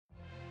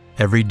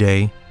Every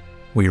day,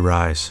 we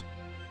rise,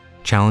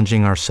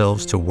 challenging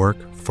ourselves to work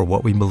for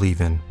what we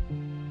believe in.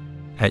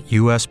 At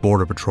U.S.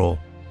 Border Patrol,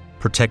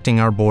 protecting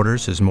our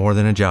borders is more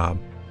than a job.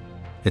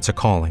 It's a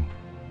calling.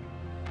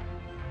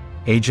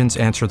 Agents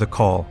answer the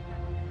call,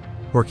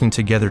 working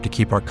together to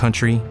keep our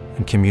country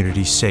and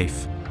communities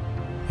safe.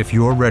 If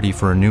you are ready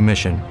for a new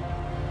mission,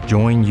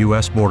 join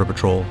U.S. Border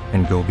Patrol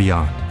and go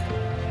beyond.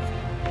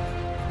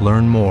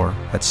 Learn more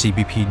at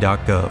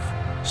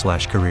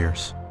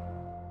cbp.gov/careers.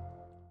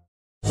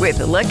 With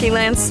the Lucky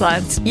Land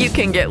Slots, you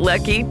can get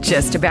lucky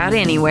just about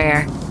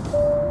anywhere.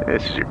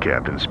 This is your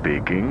captain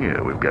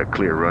speaking. We've got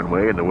clear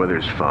runway and the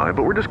weather's fine,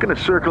 but we're just going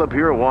to circle up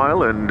here a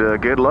while and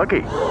get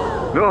lucky.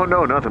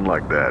 No, nothing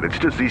like that. It's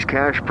just these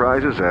cash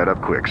prizes add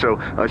up quick. So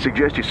I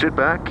suggest you sit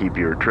back, keep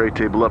your tray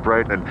table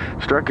upright, and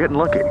start getting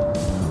lucky.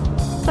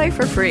 Play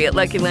for free at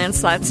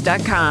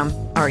LuckyLandSlots.com.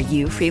 Are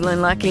you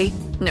feeling lucky?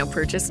 No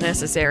purchase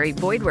necessary.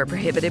 Void where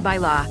prohibited by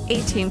law.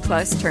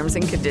 18+ terms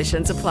and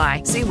conditions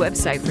apply. See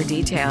website for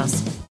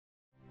details.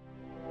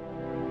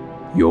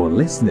 You're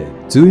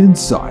listening to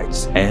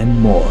Insights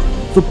and More,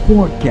 the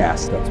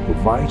podcast that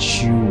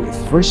provides you with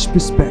fresh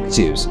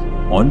perspectives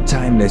on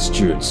timeless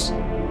truths.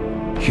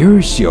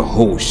 Here's your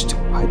host,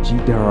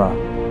 Ajidara.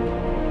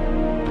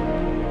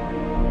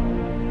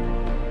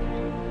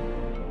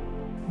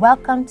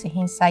 Welcome to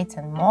Insights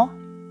and More.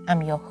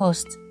 I'm your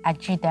host,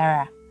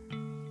 Ajidara.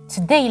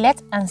 Today,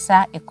 let's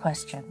answer a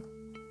question.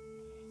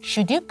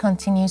 Should you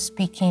continue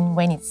speaking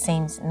when it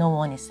seems no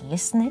one is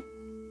listening?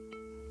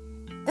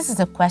 This is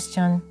a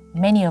question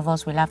many of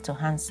us will have to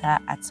answer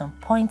at some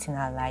point in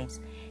our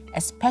lives,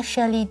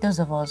 especially those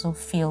of us who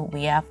feel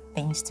we have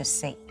things to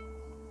say.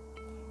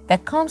 There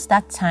comes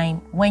that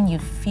time when you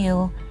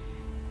feel,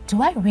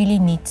 do I really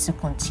need to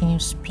continue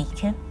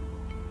speaking?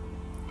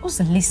 Who's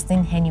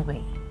listening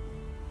anyway?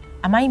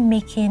 Am I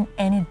making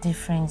any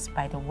difference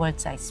by the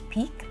words I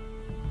speak?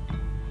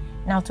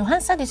 Now, to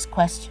answer this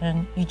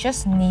question, you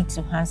just need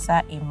to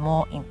answer a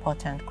more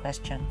important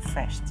question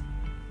first.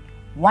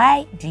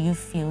 Why do you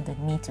feel the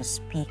need to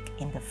speak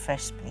in the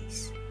first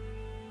place?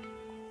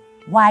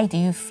 Why do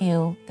you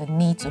feel the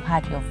need to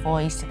add your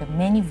voice to the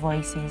many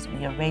voices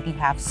we already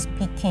have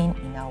speaking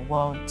in our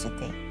world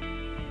today?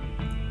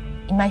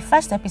 In my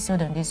first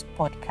episode on this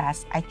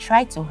podcast, I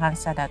tried to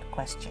answer that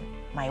question,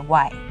 my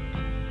why.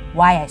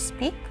 Why I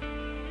speak,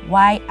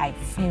 why I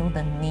feel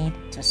the need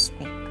to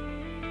speak.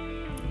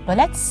 But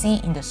let's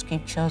see in the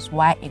scriptures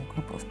why a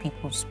group of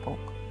people spoke.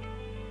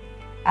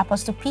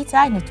 Apostle Peter,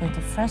 in the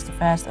 21st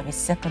verse of his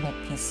second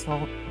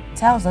epistle,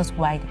 tells us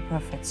why the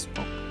prophet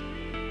spoke.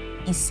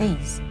 He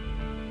says,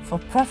 "For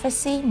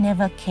prophecy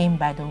never came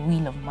by the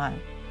will of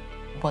man,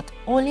 but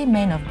only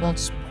men of God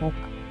spoke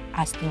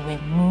as they were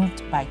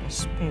moved by the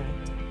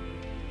Spirit."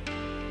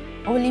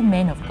 Only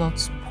men of God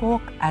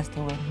spoke as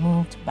they were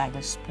moved by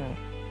the Spirit.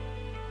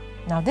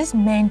 Now, these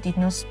men did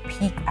not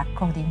speak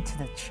according to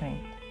the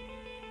trend.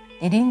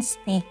 They didn't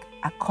speak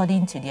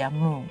according to their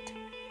mood.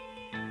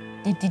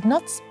 They did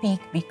not speak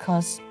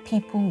because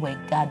people were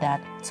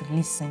gathered to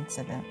listen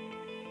to them.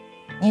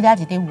 Neither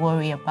did they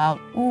worry about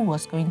who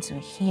was going to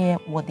hear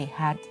what they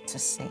had to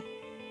say.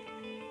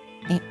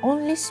 They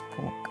only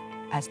spoke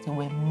as they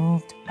were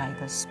moved by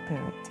the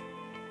Spirit.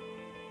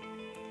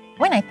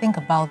 When I think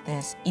about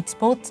this, it's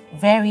both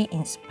very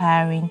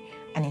inspiring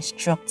and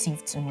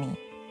instructive to me.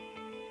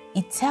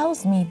 It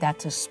tells me that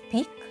to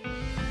speak,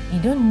 you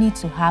don't need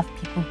to have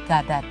people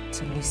gathered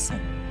to listen.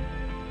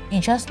 You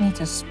just need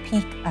to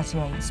speak as you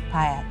are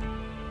inspired.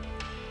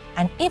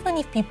 And even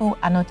if people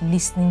are not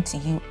listening to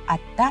you at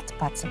that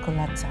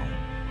particular time,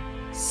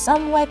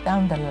 somewhere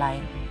down the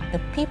line, the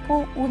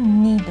people who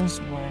need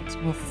those words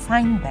will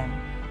find them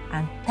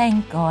and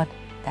thank God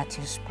that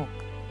you spoke.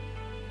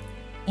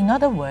 In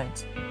other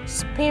words,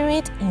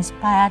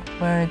 Spirit-inspired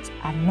words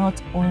are not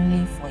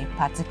only for a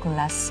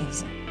particular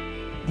season,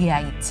 they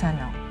are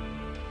eternal.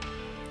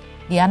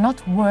 They are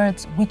not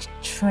words which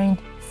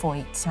trend for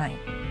a time,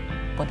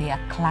 but they are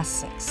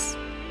classics.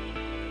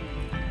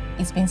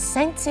 It's been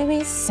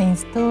centuries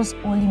since those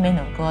holy men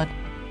of God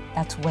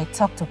that were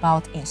talked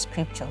about in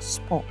scripture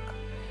spoke.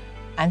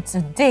 And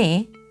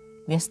today,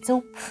 we're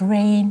still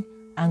praying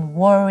and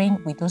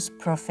warring with those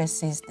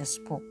prophecies they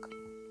spoke.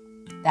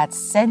 That's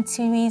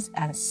centuries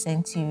and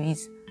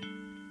centuries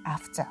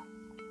after.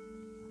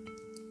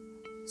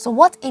 So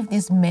what if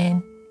these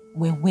men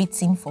were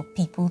waiting for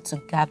people to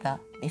gather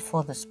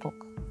before they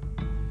spoke?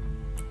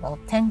 Well,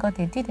 thank God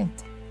they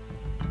didn't.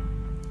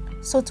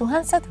 So to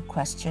answer the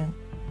question,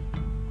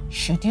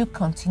 should you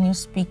continue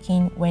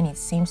speaking when it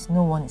seems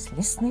no one is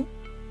listening?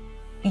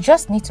 You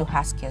just need to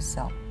ask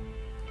yourself,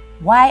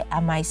 why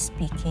am I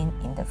speaking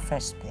in the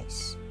first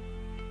place?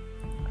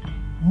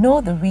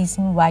 Know the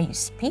reason why you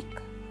speak,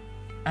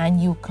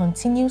 and you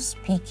continue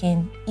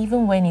speaking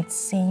even when it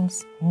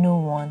seems no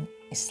one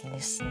is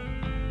listening.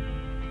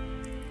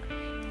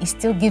 It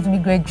still gives me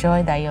great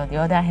joy that you're on the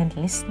other hand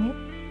listening.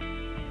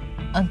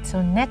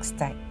 Until next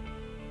time,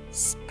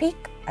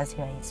 speak as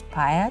you are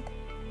inspired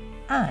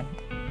and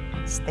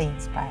stay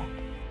inspired.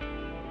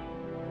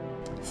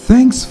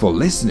 Thanks for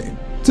listening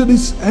to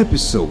this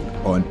episode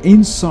on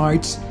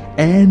Insights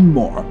and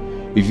More.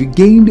 If you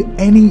gained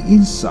any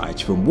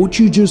insights from what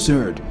you just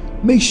heard,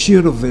 make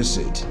sure to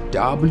visit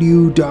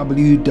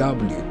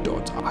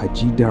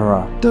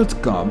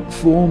www.ajidara.com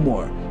for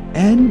more.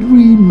 And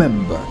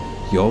remember,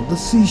 your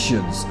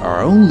decisions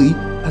are only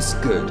as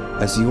good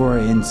as your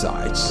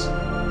insights.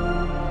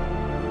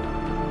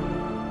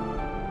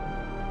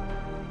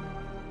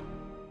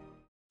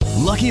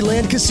 Lucky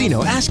Land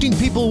Casino, asking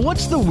people,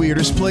 what's the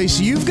weirdest place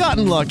you've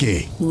gotten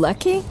lucky?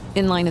 Lucky?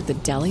 In line at the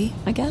deli,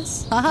 I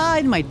guess? Aha,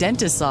 in my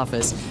dentist's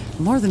office.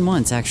 More than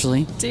once,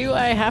 actually. Do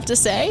I have to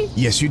say?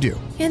 Yes, you do.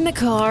 In the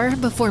car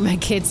before my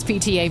kids'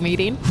 PTA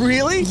meeting.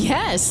 Really?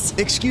 Yes.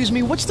 Excuse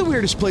me, what's the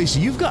weirdest place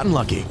you've gotten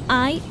lucky?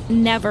 I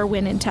never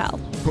win and tell.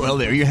 Well,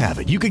 there you have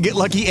it. You can get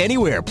lucky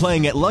anywhere,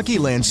 playing at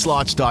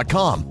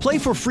LuckyLandSlots.com. Play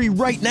for free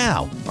right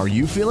now. Are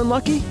you feeling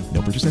lucky?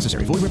 No purchase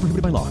necessary. Void where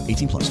prohibited by law.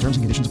 18+. Terms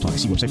and conditions apply.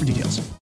 See website for details.